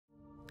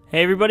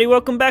Hey everybody,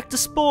 welcome back to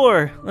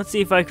Spore! Let's see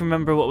if I can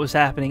remember what was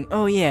happening.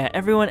 Oh yeah,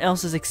 everyone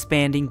else is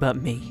expanding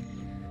but me.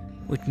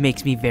 Which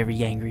makes me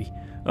very angry.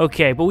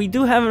 Okay, but we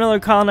do have another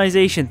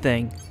colonization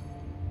thing.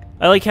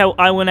 I like how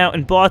I went out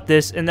and bought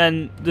this, and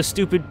then the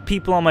stupid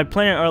people on my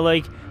planet are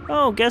like,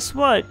 oh, guess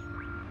what?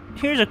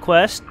 Here's a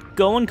quest.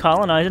 Go and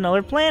colonize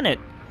another planet.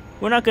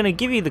 We're not going to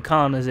give you the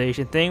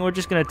colonization thing, we're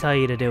just going to tell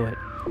you to do it.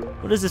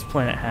 What does this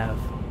planet have?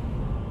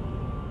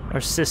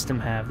 Our system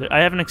have? I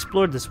haven't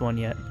explored this one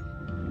yet.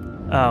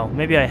 Oh,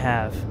 maybe I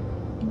have.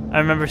 I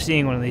remember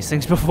seeing one of these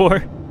things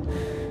before.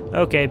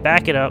 Okay,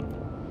 back it up.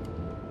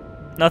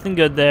 Nothing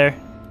good there.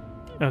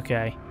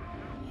 Okay.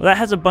 Well, that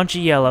has a bunch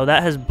of yellow.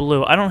 That has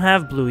blue. I don't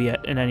have blue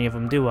yet in any of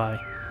them, do I?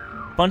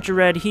 Bunch of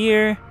red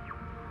here.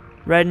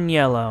 Red and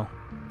yellow.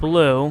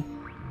 Blue.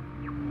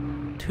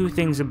 Two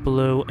things of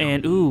blue.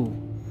 And, ooh.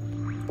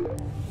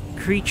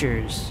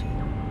 Creatures.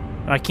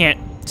 I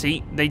can't...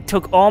 See? They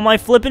took all my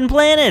flippin'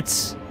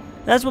 planets!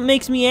 That's what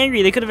makes me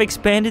angry. They could have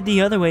expanded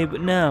the other way,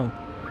 but no.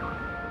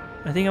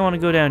 I think I want to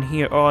go down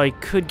here. Oh, I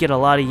could get a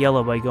lot of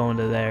yellow by going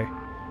to there.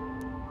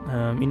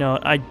 You know,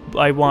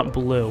 I want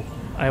blue.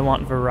 I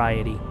want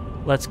variety.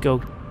 Let's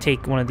go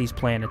take one of these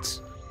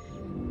planets.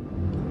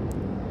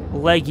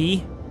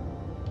 Leggy.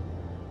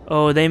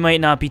 Oh, they might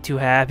not be too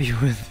happy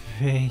with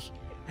me.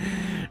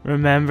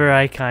 Remember,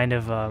 I kind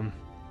of,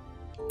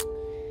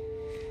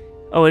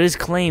 Oh, it is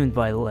claimed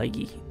by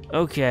Leggy.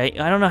 Okay,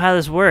 I don't know how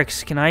this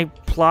works. Can I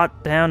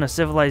plot down a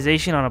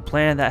civilization on a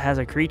planet that has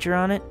a creature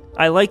on it?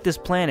 I like this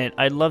planet.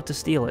 I'd love to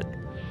steal it.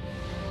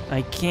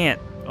 I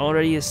can't.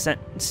 Already is sent.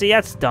 See,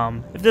 that's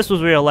dumb. If this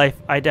was real life,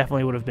 I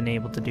definitely would have been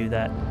able to do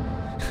that.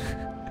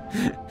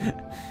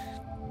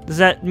 Does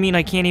that mean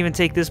I can't even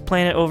take this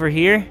planet over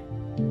here?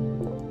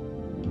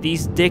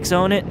 These dicks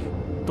own it?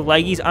 The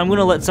Leggies? I'm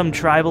gonna let some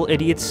tribal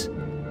idiots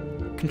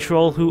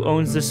control who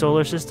owns the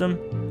solar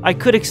system. I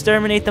could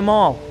exterminate them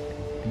all.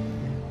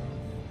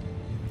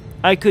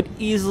 I could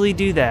easily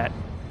do that.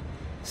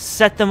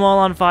 Set them all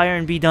on fire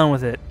and be done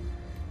with it.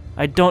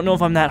 I don't know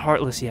if I'm that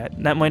heartless yet.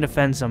 That might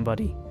offend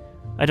somebody.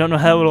 I don't know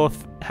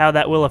how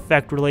that will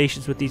affect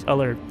relations with these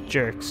other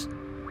jerks.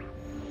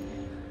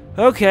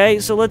 Okay,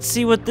 so let's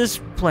see what this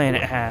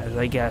planet has,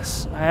 I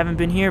guess. I haven't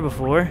been here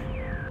before.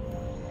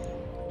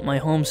 My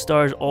home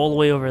star's all the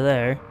way over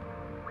there.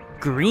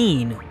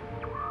 Green.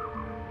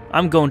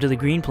 I'm going to the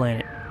green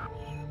planet.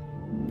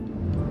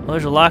 Well,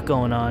 there's a lot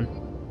going on.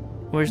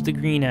 Where's the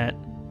green at?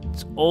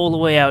 It's all the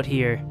way out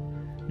here.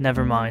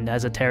 Never mind, it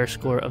has a terror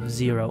score of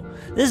 0.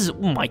 This is,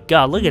 oh my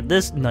god, look at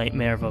this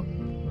nightmare of a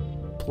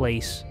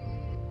place.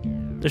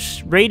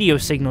 There's radio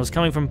signals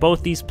coming from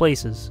both these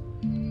places.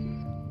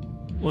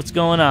 What's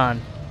going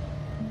on?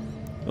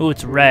 Ooh,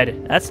 it's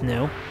red. That's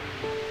new.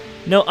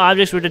 No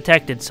objects were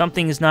detected.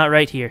 Something is not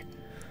right here.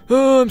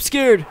 Oh, I'm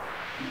scared.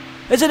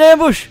 It's an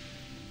ambush!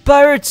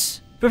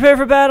 Pirates! Prepare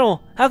for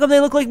battle! How come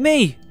they look like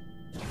me?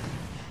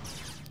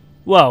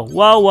 Whoa,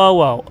 whoa, whoa,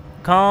 whoa.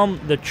 Calm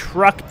the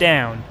truck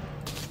down.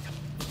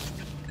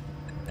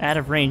 Out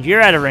of range.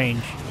 You're out of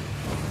range.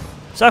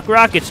 Suck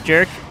rockets,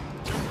 jerk.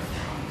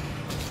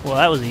 Well,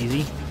 that was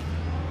easy.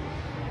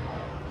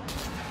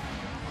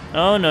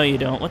 Oh, no you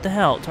don't. What the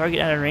hell? Target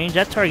out of range?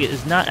 That target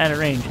is not out of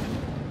range.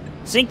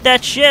 Sink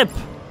that ship!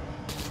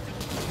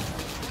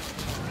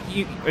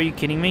 Are you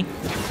kidding me?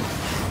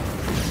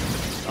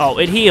 Oh,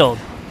 it healed.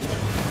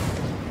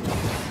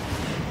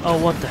 Oh,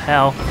 what the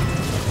hell?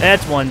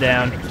 That's one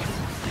down.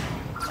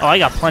 Oh, I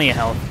got plenty of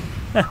health.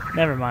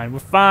 Never mind. We're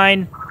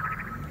fine.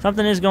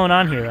 Something is going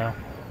on here, though.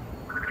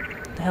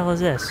 What the hell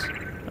is this?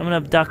 I'm gonna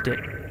abduct it.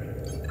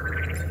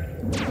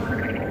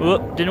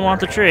 Whoop, didn't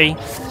want the tree.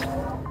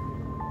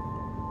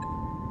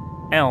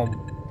 Elm.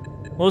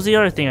 What was the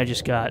other thing I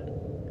just got?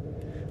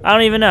 I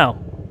don't even know.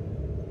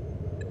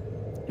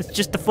 It's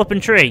just a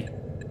flippin' tree.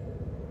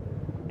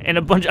 And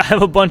I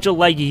have a bunch of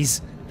leggies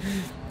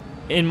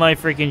in my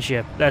freaking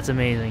ship. That's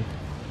amazing.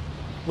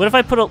 What if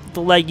I put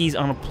the leggies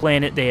on a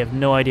planet they have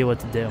no idea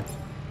what to do?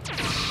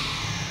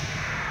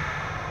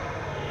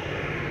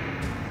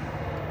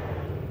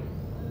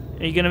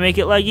 Are you gonna make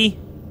it, leggy?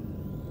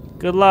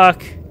 Good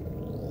luck.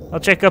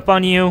 I'll check up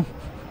on you.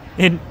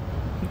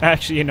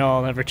 Actually, you know,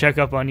 I'll never check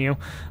up on you.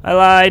 I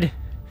lied.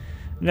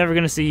 I'm never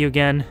gonna see you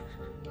again.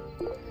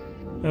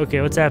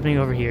 Okay, what's happening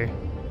over here?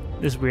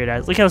 This weird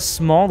ass. Look how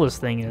small this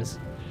thing is.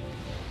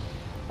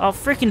 Oh,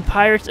 freaking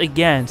pirates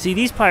again. See,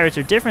 these pirates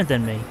are different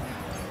than me.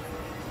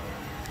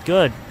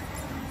 Good.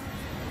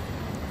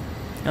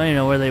 I don't even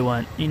know where they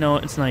went. You know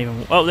what? It's not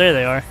even... Oh, there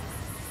they are.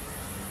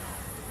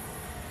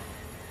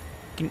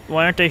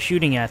 Why aren't I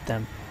shooting at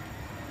them?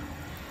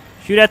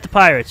 Shoot at the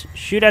pirates.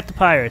 Shoot at the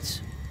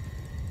pirates.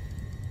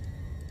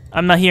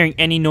 I'm not hearing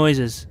any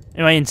noises.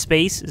 Am I in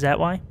space? Is that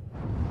why?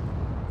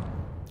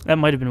 That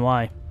might have been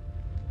why.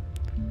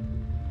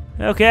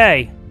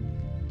 Okay.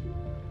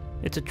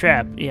 It's a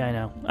trap. Yeah, I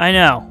know. I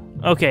know.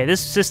 Okay,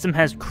 this system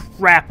has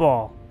crap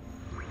all.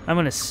 I'm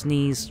gonna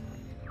sneeze.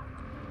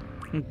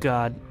 Oh,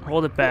 God.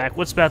 Hold it back.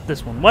 What's about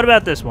this one? What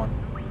about this one?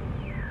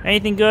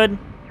 Anything good?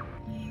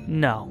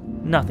 No.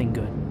 Nothing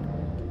good.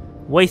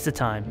 Waste of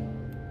time.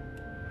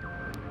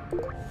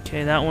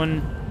 Okay, that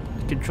one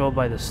is controlled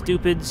by the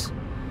stupids.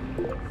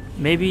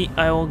 Maybe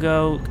I will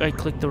go... I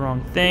clicked the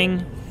wrong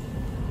thing.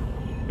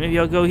 Maybe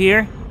I'll go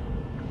here.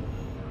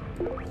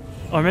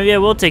 Or maybe I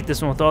will take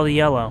this one with all the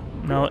yellow.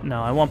 No,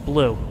 I want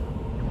blue.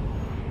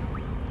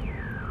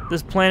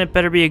 This planet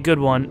better be a good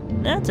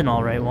one. That's an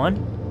alright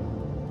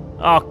one.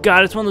 Oh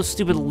god, it's one of those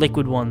stupid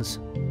liquid ones.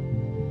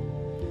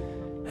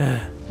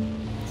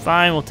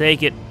 Fine, we'll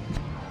take it.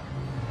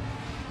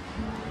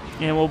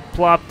 And we'll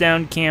plop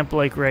down camp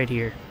like right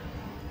here.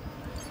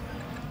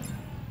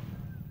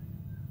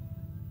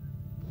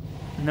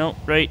 Nope,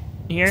 right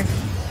here.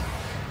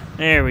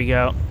 There we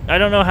go. I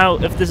don't know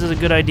if this is a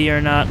good idea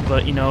or not,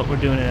 but you know what, we're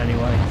doing it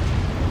anyway.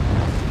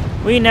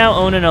 We now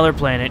own another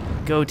planet.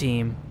 Go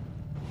team.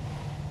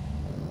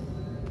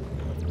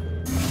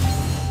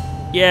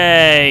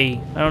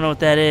 Yay! I don't know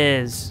what that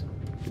is.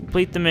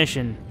 Complete the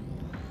mission.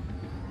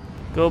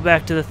 Go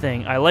back to the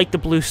thing. I like the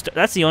blue star.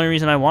 That's the only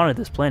reason I wanted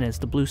this planet. It's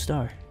the blue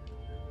star.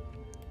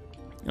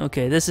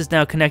 Okay, this is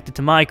now connected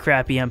to my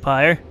crappy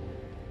empire.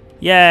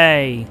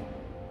 Yay!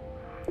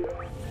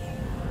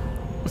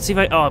 Let's see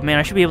if oh man,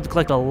 I should be able to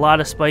collect a lot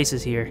of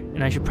spices here.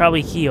 And I should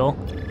probably heal.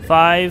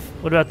 5.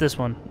 What about this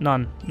one?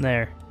 None.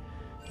 There.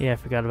 Yeah, I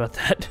forgot about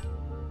that.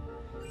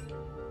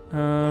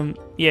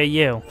 Yeah,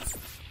 you.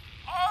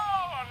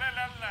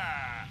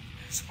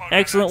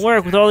 Excellent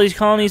work. With all these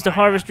colonies to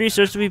harvest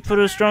resources, we put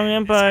a strong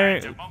empire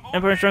in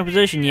a strong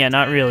position. Yeah,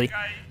 not really.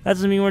 That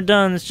doesn't mean we're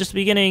done. It's just the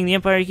beginning. The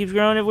empire keeps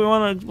growing if we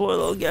want to explore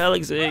the whole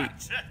galaxy.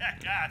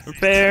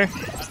 Repair.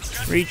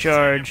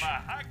 Recharge.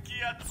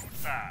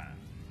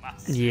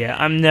 Yeah,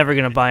 I'm never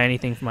gonna buy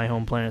anything from my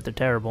home planet. They're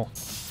terrible.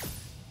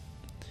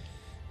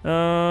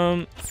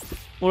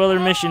 What other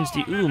missions do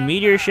you... Ooh,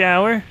 meteor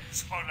shower.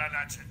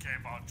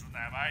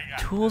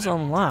 Tools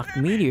unlocked.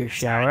 Meteor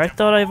shower. I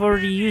thought I've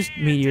already used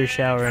meteor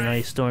shower and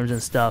ice storms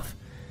and stuff.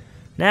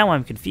 Now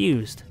I'm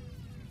confused.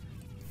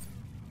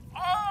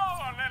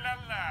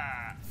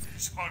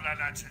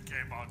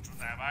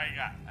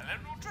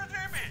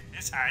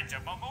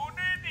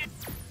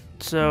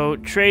 So,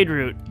 trade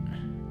route.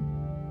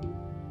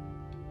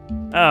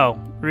 Oh,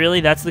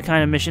 really? That's the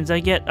kind of missions I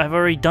get? I've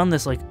already done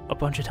this like a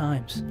bunch of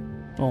times.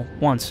 Well,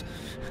 once.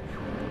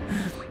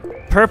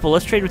 Purple,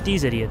 let's trade with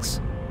these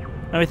idiots.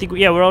 I think,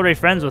 yeah, we're already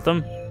friends with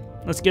them.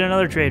 Let's get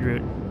another trade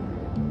route.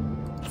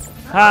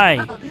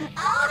 Hi.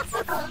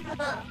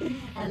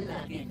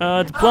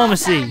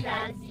 Diplomacy.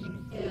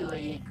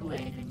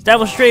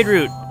 Establish trade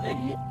route.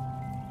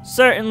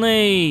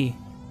 Certainly.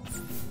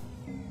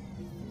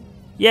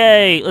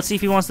 Yay! Let's see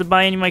if he wants to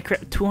buy any of my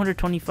crap.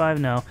 225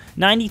 now.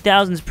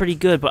 90,000 is pretty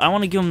good, but I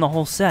want to give him the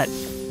whole set.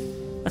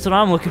 That's what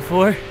I'm looking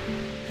for.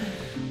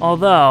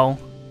 Although,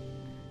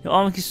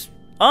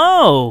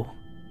 oh,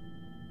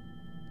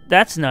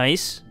 that's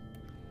nice.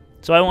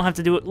 So I won't have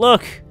to do it.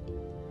 Look,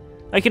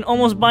 I can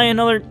almost buy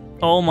another.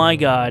 Oh my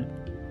god.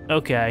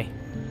 Okay.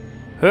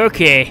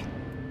 Okay.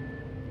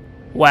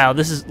 Wow,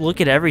 this is.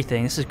 Look at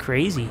everything. This is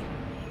crazy.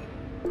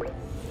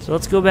 So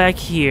let's go back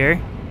here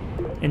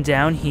and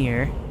down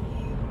here.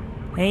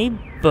 Hey,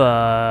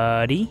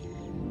 buddy.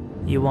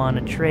 You want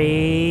to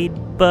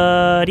trade,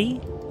 buddy?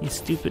 You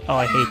stupid... Oh,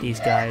 I hate these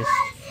guys.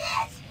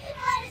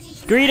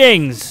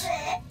 Greetings!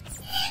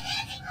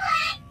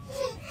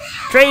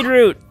 Trade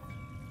route!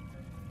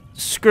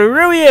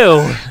 Screw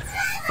you!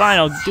 Fine,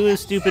 I'll do a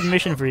stupid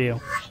mission for you.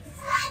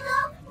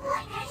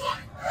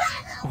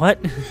 What?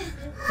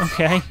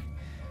 Okay.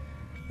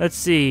 Let's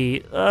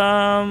see.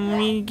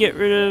 We get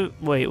rid of...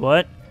 Wait,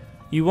 what?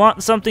 You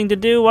want something to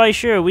do? Why,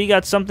 sure, we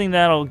got something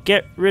that'll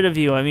get rid of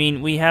you. I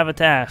mean, we have a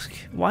task.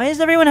 Why does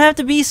everyone have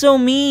to be so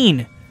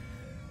mean?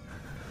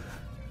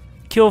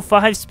 Kill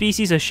 5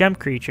 species of shemp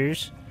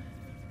creatures.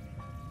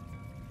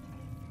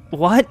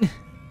 What?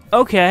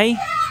 Okay.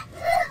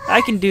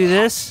 I can do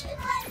this.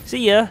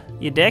 See ya,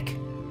 you dick.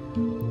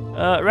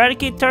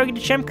 Eradicate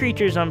targeted shemp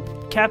creatures on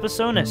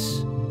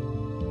Capasonus.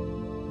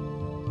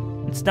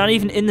 It's not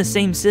even in the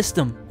same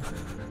system.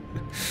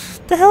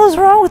 What the hell is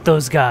wrong with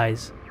those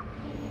guys?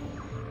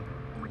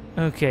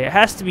 Okay, it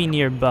has to be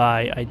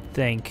nearby, I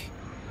think.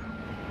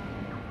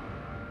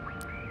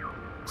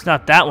 It's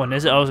not that one,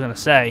 is it? I was gonna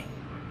say.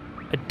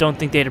 I don't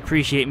think they'd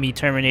appreciate me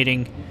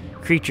terminating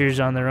creatures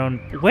on their own.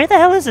 Where the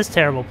hell is this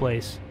terrible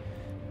place?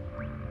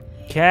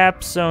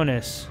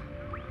 Capsonus.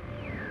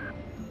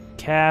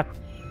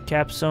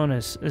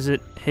 Capsonus. Is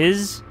it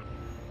his?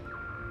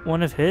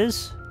 One of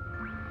his?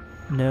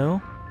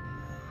 No.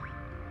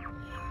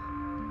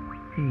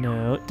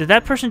 No. Did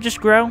that person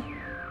just grow?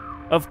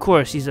 Of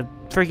course, he's a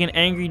freaking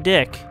angry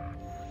dick.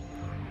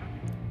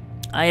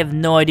 I have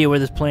no idea where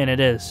this planet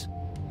is.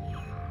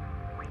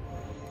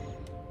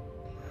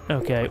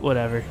 Okay,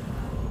 whatever.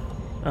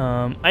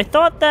 I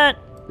thought that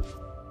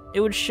it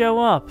would show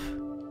up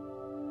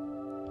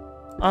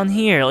on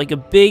here, like a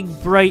big,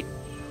 bright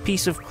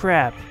piece of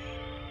crap.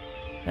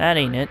 That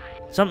ain't it.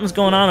 Something's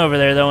going on over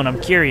there, though, and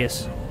I'm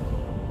curious.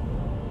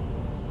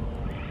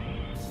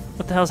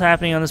 What the hell's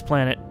happening on this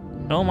planet?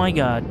 Oh my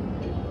god.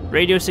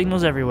 Radio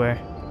signals everywhere.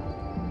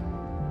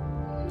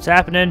 What's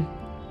happening?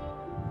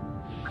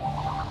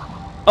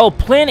 Oh,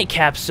 Planet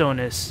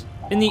Capsonus.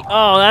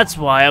 Oh, that's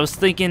why. I was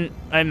thinking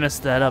I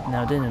messed that up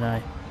now, didn't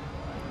I?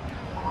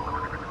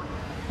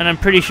 And I'm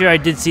pretty sure I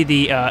did see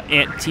the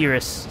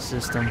Antirus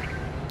system.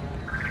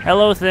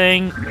 Hello,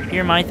 thing.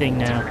 You're my thing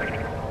now.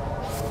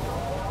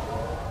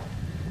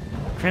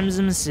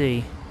 Crimson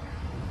Sea.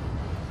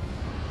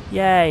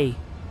 Yay.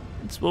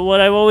 That's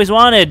what I've always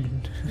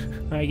wanted,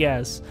 I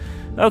guess.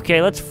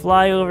 Okay, let's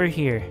fly over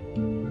here.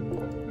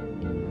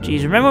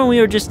 Jeez, remember when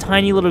we were just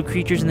tiny little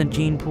creatures in the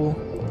gene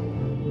pool?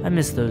 I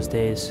miss those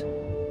days.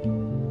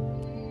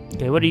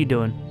 Okay, what are you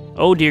doing?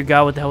 Oh dear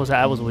God, what the hell was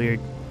that? That was weird.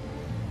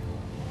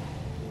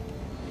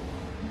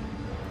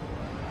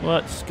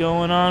 What's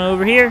going on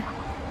over here?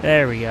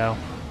 There we go.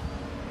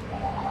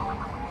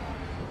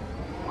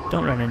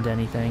 Don't run into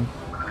anything.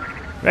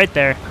 Right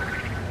there.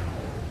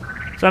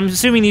 So I'm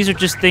assuming these are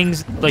just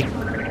things like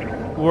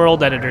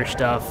world editor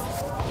stuff.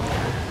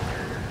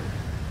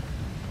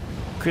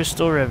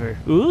 Crystal River.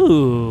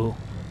 Ooh.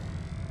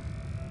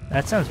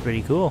 That sounds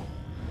pretty cool.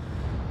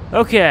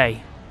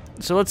 Okay.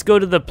 So let's go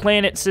to the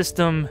planet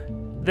system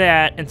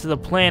and to the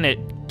planet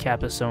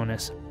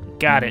Capsonus.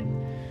 Got it.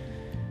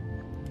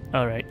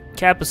 Alright.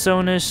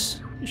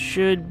 Capsonus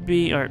should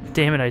be... Or,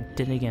 damn it, I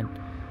did it again.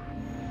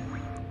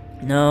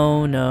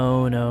 No,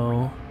 no,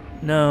 no.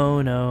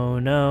 No, no,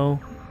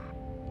 no.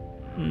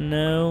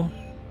 No.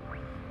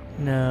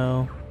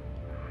 No.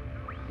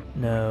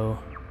 No.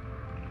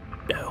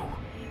 No.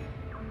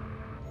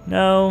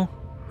 No.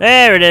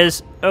 There it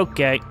is.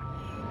 Okay.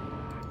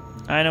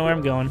 I know where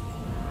I'm going.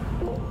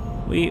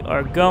 We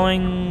are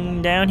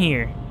going down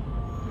here.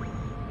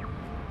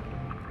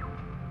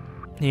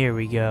 Here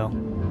we go.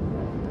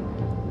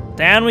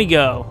 Down we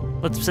go.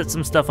 Let's set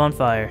some stuff on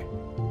fire.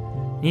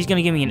 And he's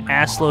gonna give me an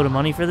ass load of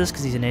money for this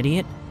because he's an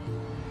idiot.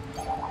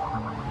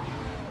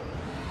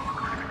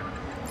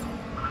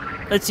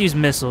 Let's use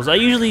missiles. I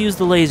usually use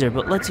the laser,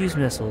 but let's use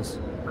missiles.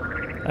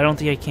 I don't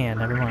think I can.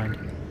 Never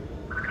mind.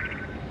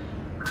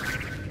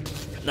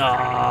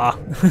 Ah,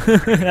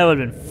 that would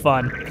have been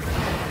fun.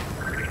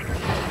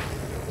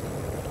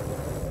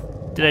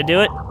 Did I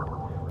do it?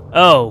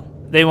 Oh,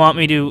 they want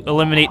me to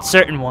eliminate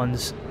certain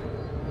ones.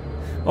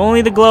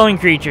 Only the glowing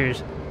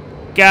creatures.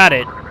 Got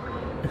it.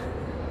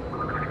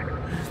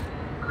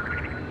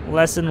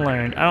 Lesson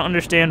learned. I don't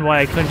understand why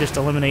I couldn't just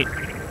eliminate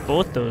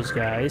both those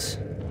guys.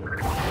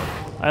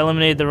 I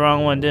eliminated the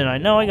wrong one, didn't I?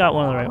 No, I got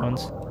one of the right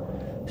ones.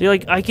 So you're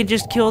like, I could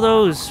just kill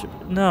those.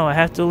 No, I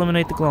have to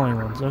eliminate the glowing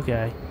ones.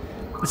 Okay.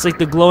 It's like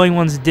the glowing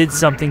ones did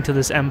something to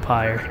this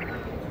empire.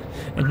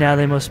 And now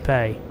they must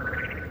pay.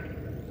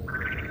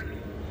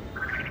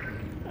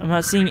 I'm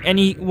not seeing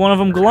any one of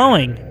them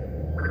glowing.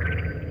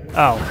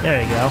 Oh,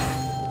 there you go.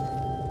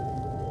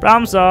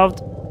 Problem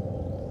solved.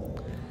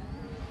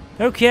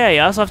 Okay,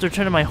 I also have to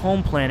return to my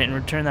home planet and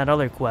return that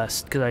other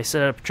quest, because I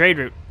set up a trade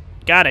route.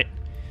 Got it.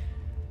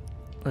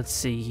 Let's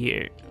see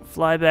here.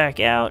 Fly back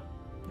out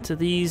to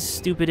these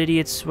stupid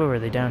idiots. Where were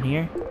they? Down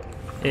here?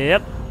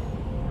 Yep.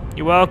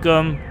 You're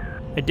welcome.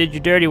 I did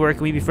your dirty work.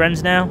 Can we be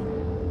friends now?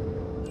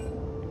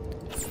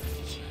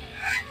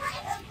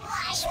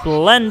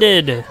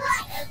 Splendid!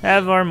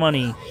 Have our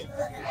money.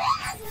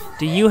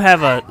 Do you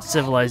have a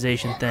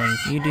civilization thing?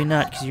 You do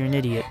not, because you're an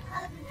idiot.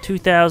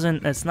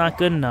 2,000, that's not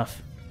good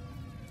enough.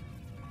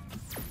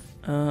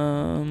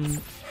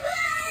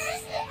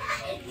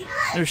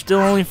 They're still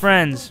only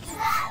friends.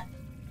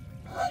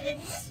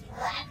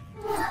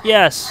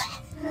 Yes.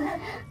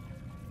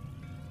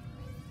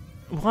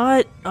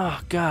 What?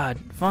 Oh, God.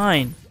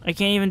 Fine. I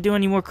can't even do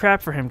any more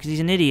crap for him because he's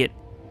an idiot.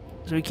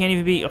 So he can't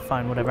even be... Oh,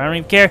 fine, whatever. I don't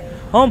even care.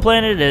 Home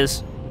planet it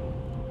is.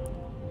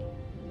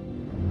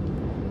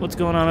 What's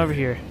going on over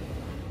here?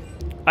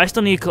 I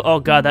still need...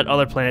 Oh, God, that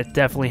other planet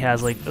definitely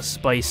has, like, a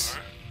spice...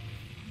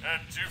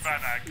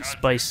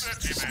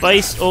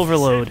 Spice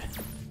overload.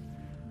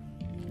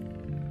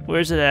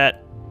 Where's it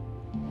at?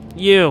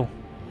 You.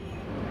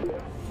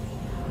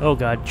 Oh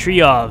god,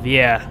 Triov,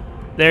 yeah.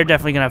 They're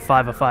definitely gonna have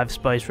 5 of 5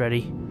 spice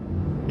ready.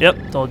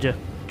 Yep, told you.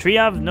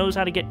 Triov knows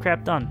how to get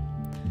crap done.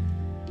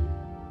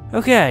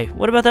 Okay,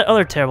 what about that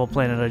other terrible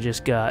planet I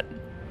just got?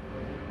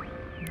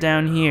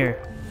 Down here.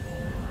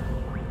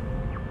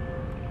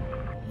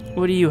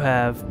 What do you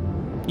have?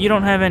 You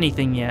don't have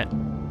anything yet.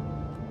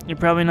 You're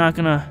probably not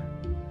gonna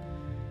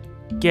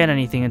get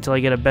anything until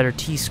I get a better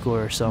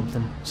T-score or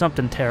something.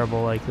 Something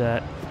terrible like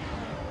that.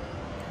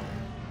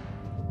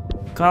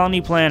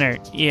 Colony planner.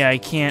 Yeah, I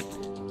can't.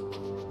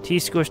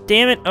 T-scores.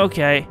 Damn it.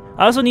 Okay.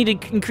 I also need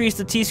to increase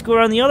the T-score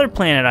on the other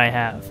planet I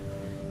have.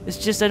 It's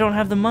just I don't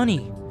have the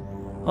money.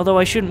 Although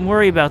I shouldn't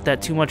worry about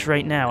that too much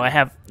right now. I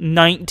have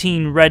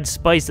 19 red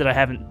spice that I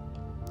haven't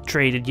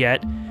traded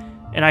yet.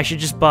 And I should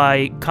just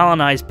buy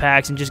colonized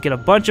packs and just get a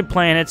bunch of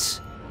planets.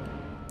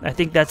 I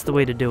think that's the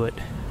way to do it.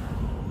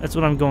 That's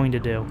what I'm going to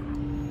do.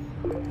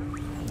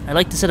 I'd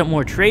like to set up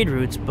more trade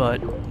routes,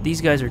 but these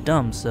guys are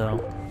dumb,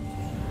 so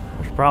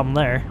there's a problem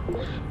there.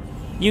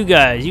 You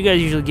guys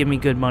usually give me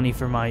good money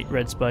for my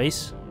red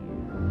spice.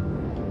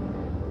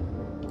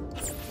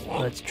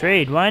 Let's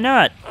trade, why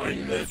not?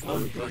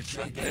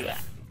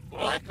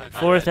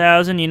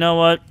 4,000, you know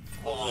what?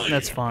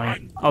 That's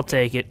fine. I'll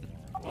take it.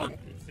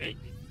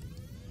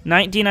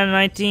 19 out of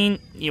 19?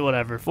 Yeah,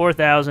 whatever.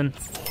 4,000.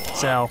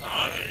 Sell.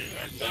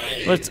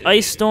 Let's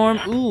Ice Storm.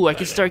 Ooh, I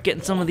can start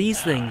getting some of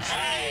these things.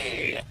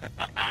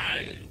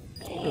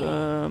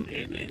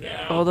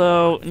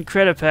 Although, in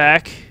Credit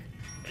Pack...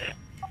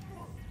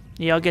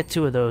 Yeah, I'll get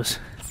 2 of those.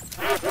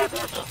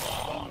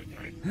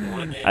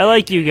 I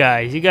like you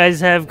guys. You guys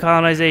have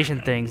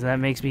colonization things, and that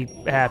makes me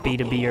happy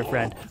to be your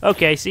friend.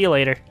 Okay, see you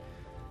later.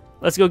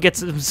 Let's go get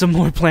some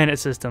more planet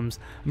systems.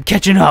 I'm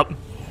catching up.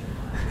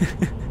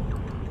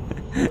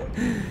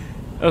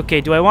 Okay,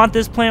 do I want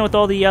this planet with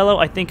all the yellow?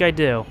 I think I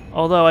do.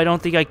 Although, I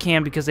don't think I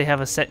can because they have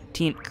a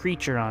sentient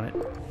creature on it.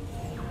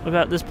 What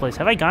about this place?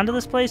 Have I gone to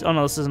this place? Oh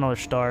no, this is another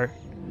star.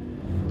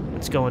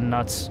 It's going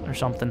nuts or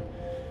something.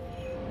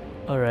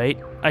 Alright.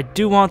 I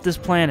do want this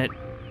planet.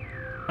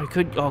 I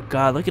could... Oh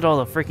god, look at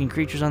all the freaking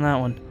creatures on that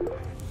one.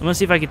 I'm gonna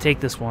see if I can take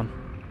this one.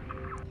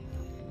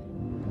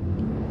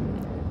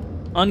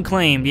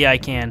 Unclaimed. Yeah, I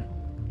can.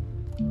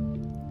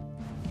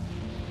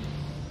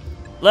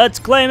 Let's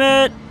claim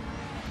it!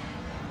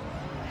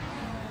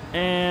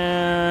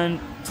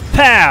 And...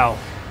 POW!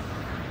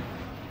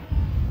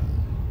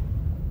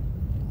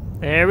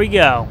 There we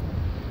go.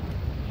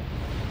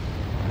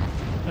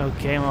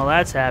 Okay, well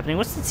that's happening.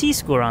 What's the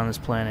T-score on this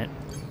planet?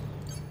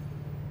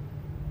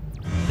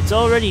 It's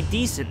already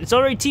decent. It's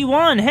already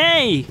T1!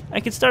 Hey!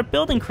 I can start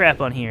building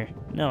crap on here.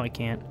 No, I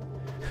can't.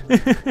 Well,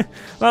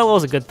 that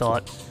was a good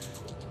thought.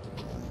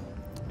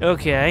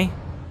 Okay.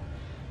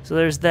 So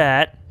there's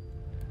that.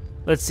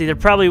 Let's see, there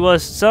probably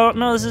was... So,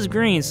 no, this is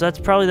green, so that's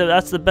probably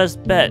that's the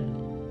best bet.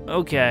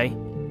 Okay.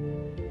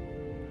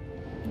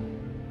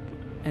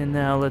 And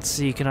now, let's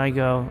see, can I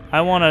go...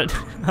 I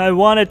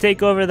wanna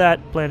take over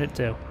that planet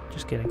too.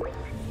 Just kidding.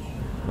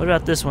 What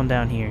about this one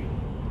down here?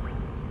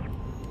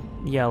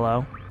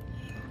 Yellow.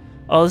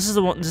 Oh, this is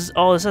the one... This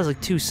has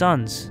like 2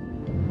 suns.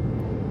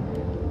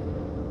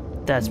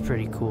 That's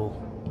pretty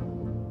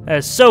cool. That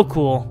is so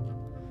cool.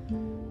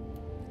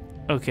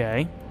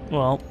 Okay.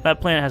 Well, that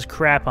planet has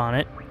crap on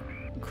it.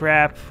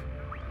 Crap.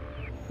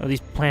 Oh,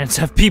 these planets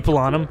have people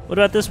on them. What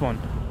about this one?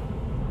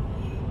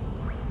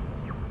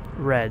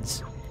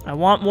 Reds. I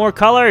want more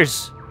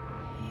colors!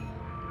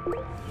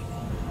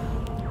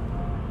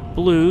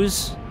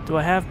 Blues. Do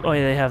I have... Oh,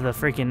 yeah, they have the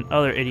freaking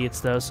other idiots,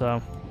 though,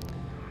 so...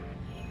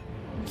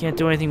 Can't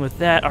do anything with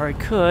that, or I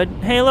could.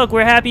 Hey, look,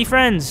 we're happy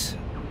friends!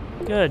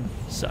 Good.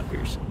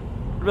 Suckers.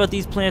 What about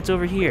these plants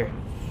over here?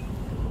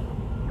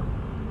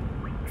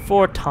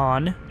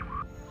 Photon.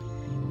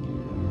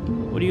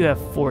 What do you have,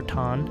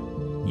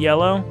 Photon?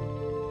 Yellow?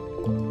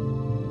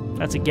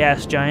 That's a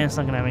gas giant. It's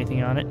not gonna have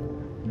anything on it.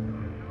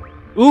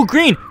 Ooh,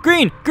 green!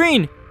 Green!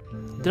 Green!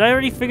 Did I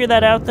already figure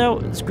that out, though?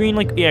 It's green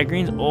like... Yeah,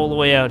 green's all the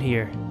way out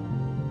here.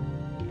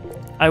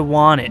 I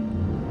want it.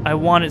 I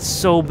want it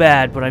so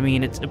bad, but I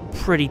mean, it's a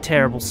pretty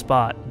terrible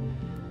spot.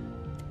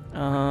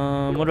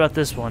 What about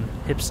this one?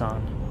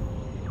 Hypson.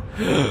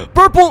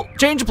 Purple!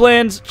 Change of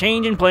plans!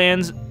 Changing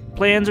plans.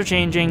 Plans are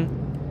changing.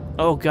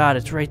 Oh god,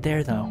 it's right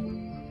there, though.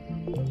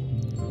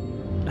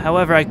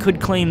 However, I could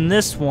claim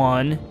this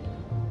one,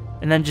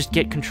 and then just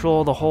get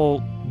control of the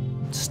whole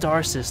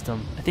star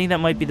system. I think that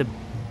might be the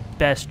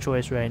best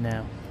choice right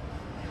now.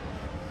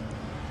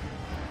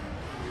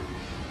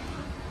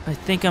 I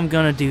think I'm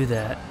gonna do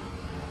that.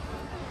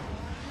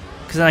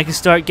 Because then I can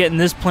start getting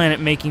this planet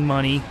making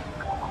money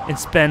and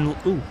spend...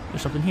 Ooh,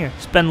 there's something here.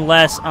 Spend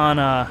less on,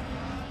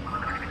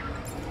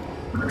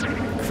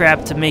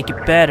 crap to make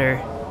it better.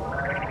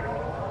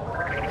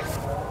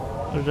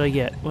 What did I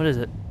get? What is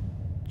it?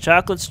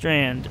 Chocolate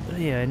strand. Oh,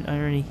 yeah, I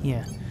already...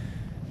 Yeah.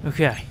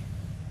 Okay.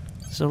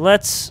 So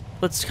let's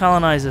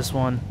colonize this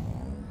one.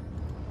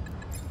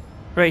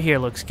 Right here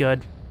looks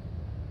good.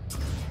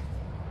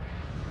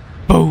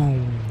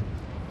 Boom!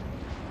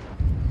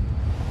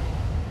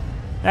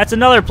 That's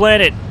another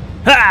planet!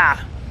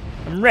 Ha!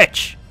 I'm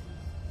rich!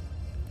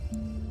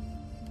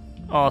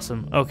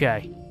 Awesome.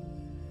 Okay.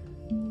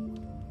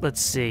 Let's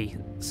see.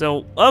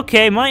 So,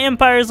 okay, my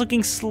empire is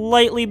looking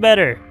slightly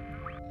better.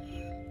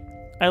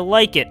 I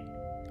like it.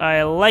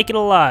 I like it a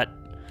lot.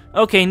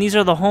 Okay, and these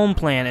are the home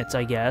planets,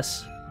 I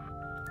guess.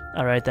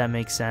 Alright, that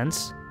makes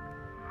sense.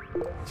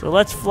 So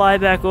let's fly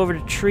back over to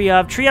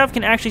Triov. Triov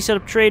can actually set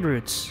up trade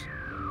routes.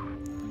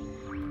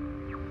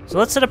 So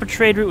let's set up a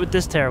trade route with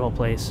this terrible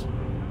place.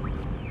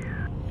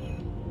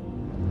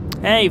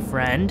 Hey,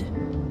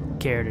 friend.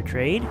 Care to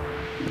trade?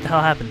 What the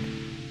hell happened?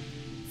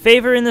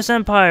 Favor in this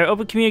empire.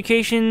 Open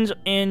communications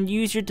and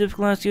use your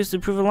diplomatic skills to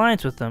prove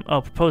alliance with them.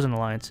 Oh, propose an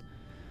alliance.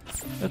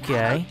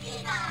 Okay.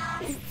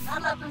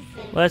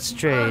 Let's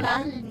trade.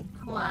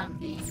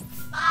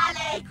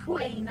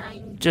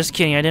 Just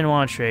kidding, I didn't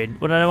want to trade.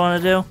 What did I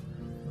want to do?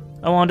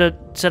 I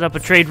wanted to set up a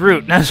trade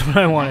route. That's what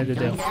I wanted to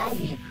do.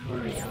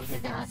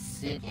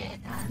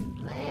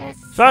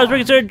 As far as we're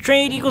concerned,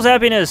 trade equals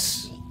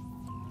happiness.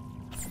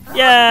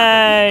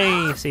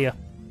 Yay! See ya.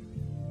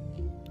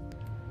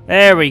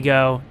 There we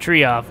go.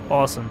 Triov.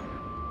 Awesome.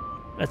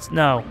 That's...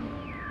 No.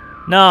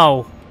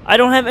 No! I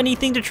don't have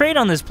anything to trade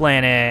on this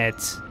planet!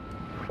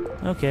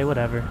 Okay,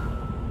 whatever.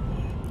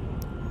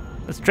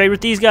 Let's trade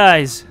with these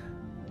guys.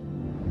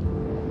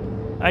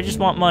 I just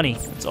want money.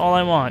 That's all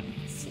I want.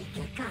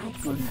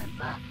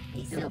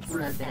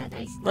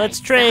 Let's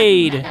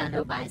trade.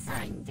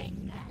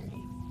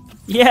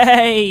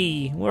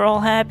 Yay! We're all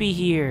happy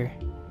here.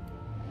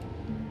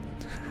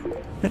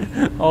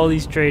 All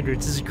these trade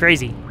routes. This is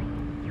crazy.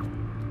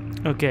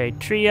 Okay,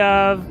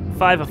 Triov,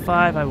 5 of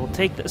 5. I will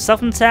take that.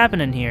 Something's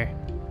happening here.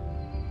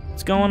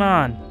 What's going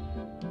on?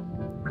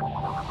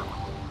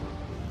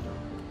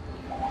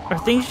 Are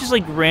things just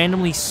like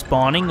randomly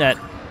spawning that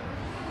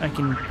I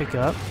can pick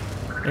up?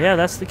 Yeah,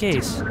 that's the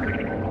case.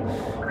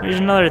 Here's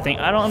another thing.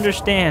 I don't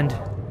understand.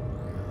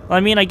 Well, I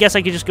mean, I guess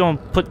I could just go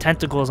and put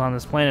tentacles on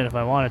this planet if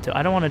I wanted to.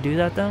 I don't want to do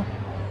that, though.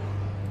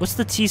 What's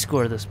the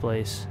T-score of this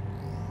place?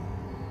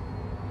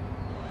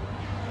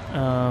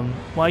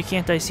 Why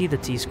can't I see the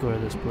T-score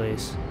of this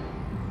place?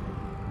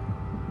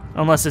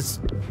 Unless it's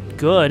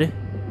good.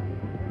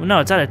 Well, no,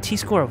 it's at a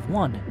T-score of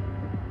 1.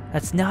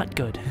 That's not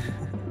good.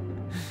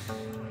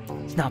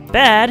 It's not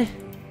bad.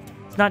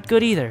 It's not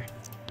good either.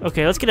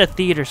 Okay, let's get a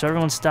theater so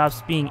everyone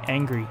stops being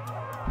angry.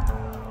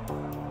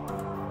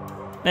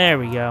 There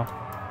we go.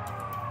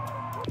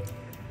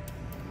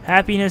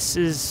 Happiness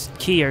is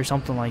key or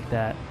something like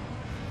that.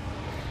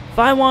 If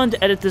I wanted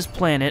to edit this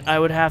planet, I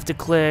would have to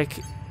click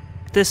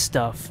this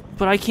stuff.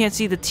 But I can't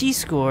see the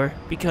T-score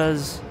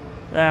because...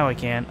 Now I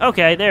can.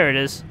 Okay, there it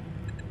is.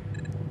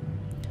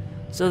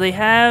 So they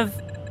have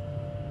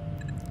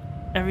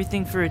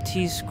everything for a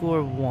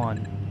T-score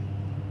 1.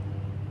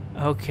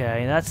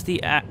 Okay, that's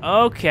the...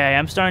 Okay,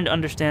 I'm starting to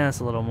understand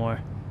this a little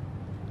more.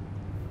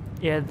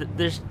 Yeah,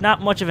 there's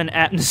not much of an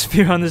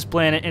atmosphere on this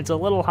planet. It's a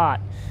little hot.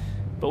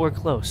 But we're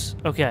close.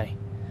 Okay.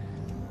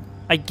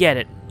 I get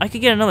it. I could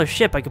get another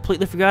ship. I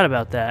completely forgot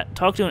about that.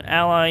 Talk to an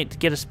ally to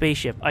get a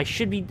spaceship. I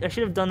should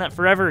have done that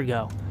forever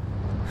ago.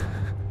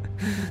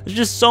 There's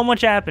just so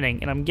much happening,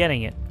 and I'm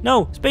getting it.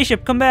 No!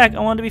 Spaceship, come back! I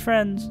want to be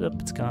friends. Oh,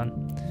 it's gone.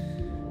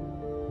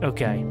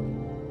 Okay.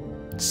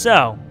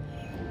 So,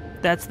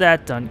 that's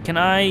that done. Can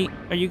I...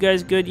 Are you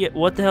guys good yet?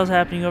 What the hell's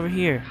happening over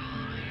here?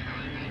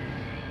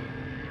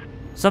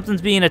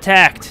 Something's being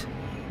attacked.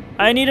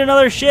 I need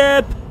another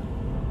ship!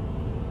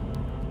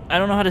 I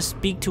don't know how to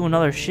speak to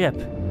another ship.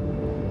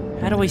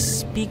 How do I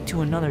speak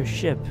to another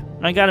ship?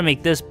 I gotta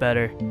make this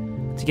better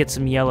to get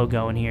some yellow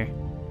going here.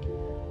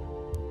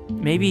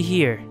 Maybe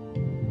here.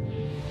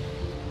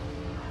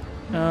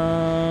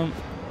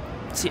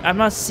 See, I'm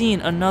not seeing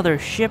another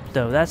ship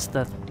though. That's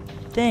the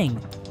thing.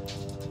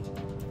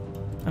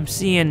 I'm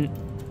seeing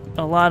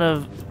a lot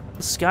of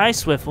sky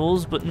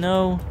swiffles, but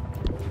no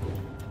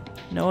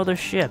other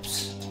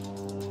ships.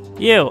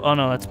 You! Oh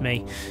no, that's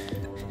me.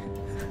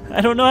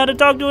 I don't know how to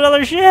talk to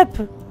another ship!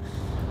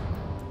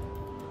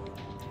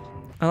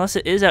 Unless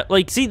it is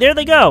like, see, there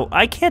they go!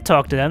 I can't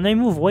talk to them, they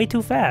move way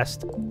too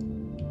fast.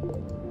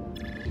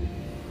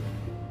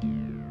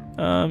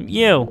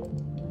 You.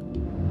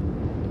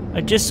 I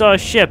just saw a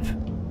ship.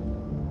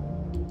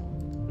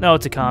 No,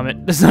 it's a comet.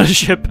 It's not a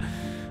ship.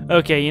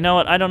 Okay, you know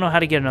what? I don't know how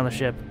to get another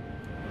ship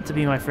to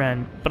be my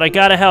friend, but I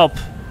gotta help.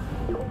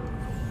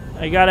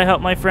 I gotta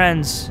help my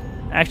friends.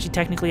 Actually,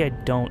 technically, I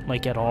don't,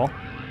 like, at all.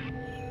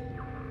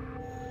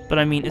 But,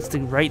 I mean, it's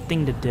the right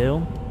thing to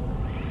do.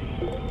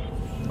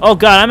 Oh,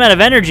 God, I'm out of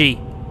energy.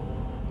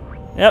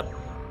 Yep.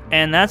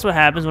 And that's what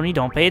happens when you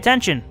don't pay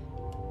attention.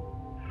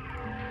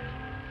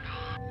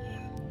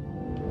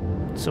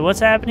 So what's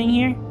happening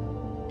here?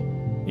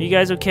 Are you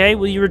guys okay?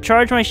 Will you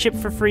recharge my ship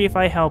for free if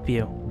I help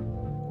you?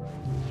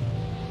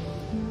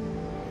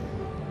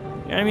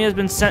 Your enemy has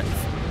been sent...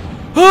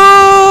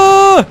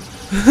 Ah!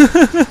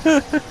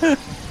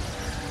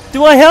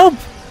 Do I help?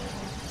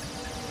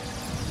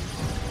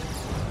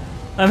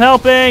 I'm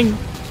helping!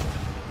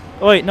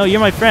 Oh wait, no, you're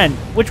my friend.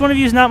 Which one of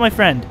you is not my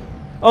friend?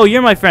 Oh,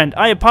 you're my friend.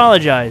 I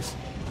apologize.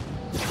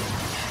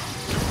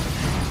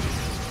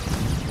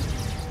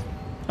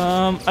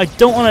 I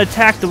don't want to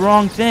attack the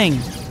wrong thing.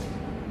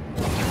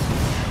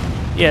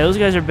 Yeah, those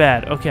guys are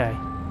bad. Okay.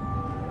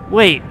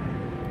 Wait.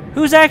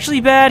 Who's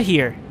actually bad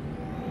here?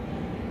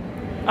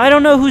 I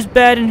don't know who's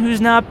bad and who's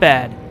not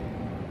bad.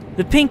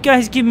 The pink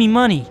guys give me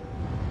money.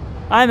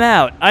 I'm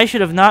out. I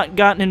should have not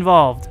gotten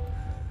involved.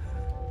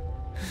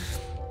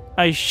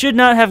 I should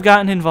not have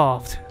gotten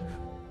involved.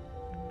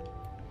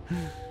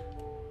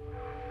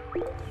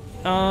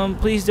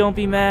 Please don't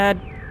be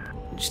mad.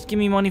 Just give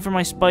me money for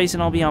my spice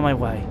and I'll be on my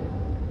way.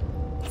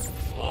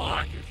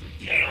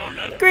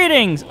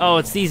 Greetings! Oh,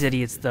 it's these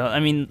idiots, though. I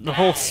mean, the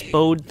whole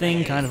Spode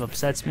thing kind of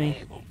upsets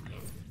me.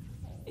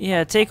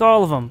 Yeah, take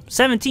all of them.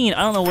 17.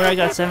 I don't know where I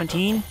got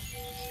 17.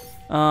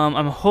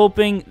 I'm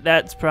hoping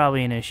that's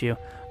probably an issue.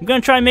 I'm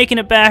gonna try making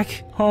it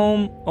back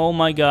home. Oh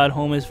my god,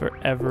 home is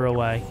forever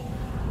away.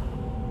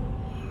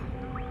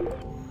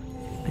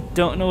 I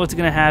don't know what's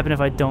gonna happen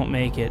if I don't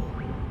make it.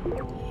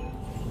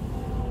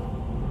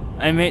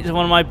 I made it to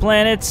one of my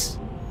planets.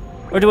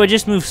 Or do I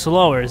just move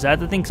slower? Is that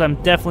the thing? Because I'm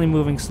definitely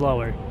moving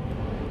slower.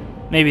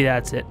 Maybe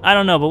that's it. I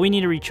don't know, but we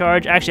need to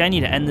recharge. Actually, I need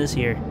to end this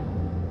here.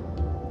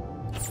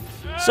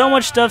 So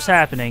much stuff's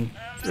happening.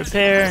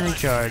 Repair and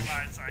recharge.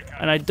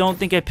 and I don't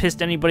think I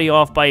pissed anybody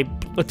off by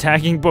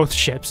attacking both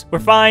ships. We're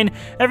fine.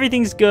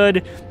 Everything's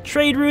good.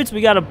 Trade routes,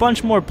 we got a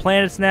bunch more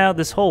planets now.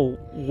 This whole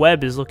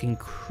web is looking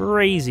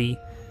crazy.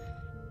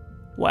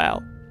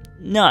 Wow.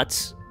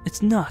 Nuts.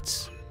 It's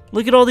nuts.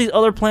 Look at all these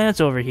other planets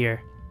over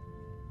here.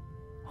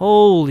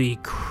 Holy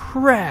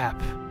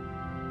crap.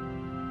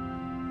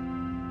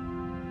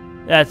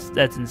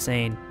 That's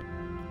insane.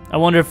 I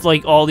wonder if,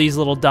 like, all these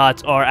little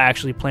dots are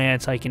actually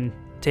planets I can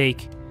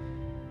take.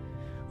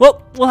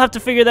 Well, we'll have to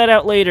figure that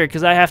out later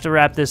because I have to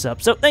wrap this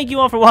up. So thank you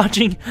all for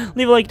watching.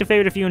 Leave a like to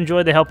favorite if you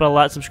enjoyed. They help out a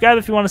lot. Subscribe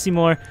if you want to see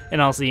more,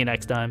 and I'll see you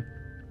next time.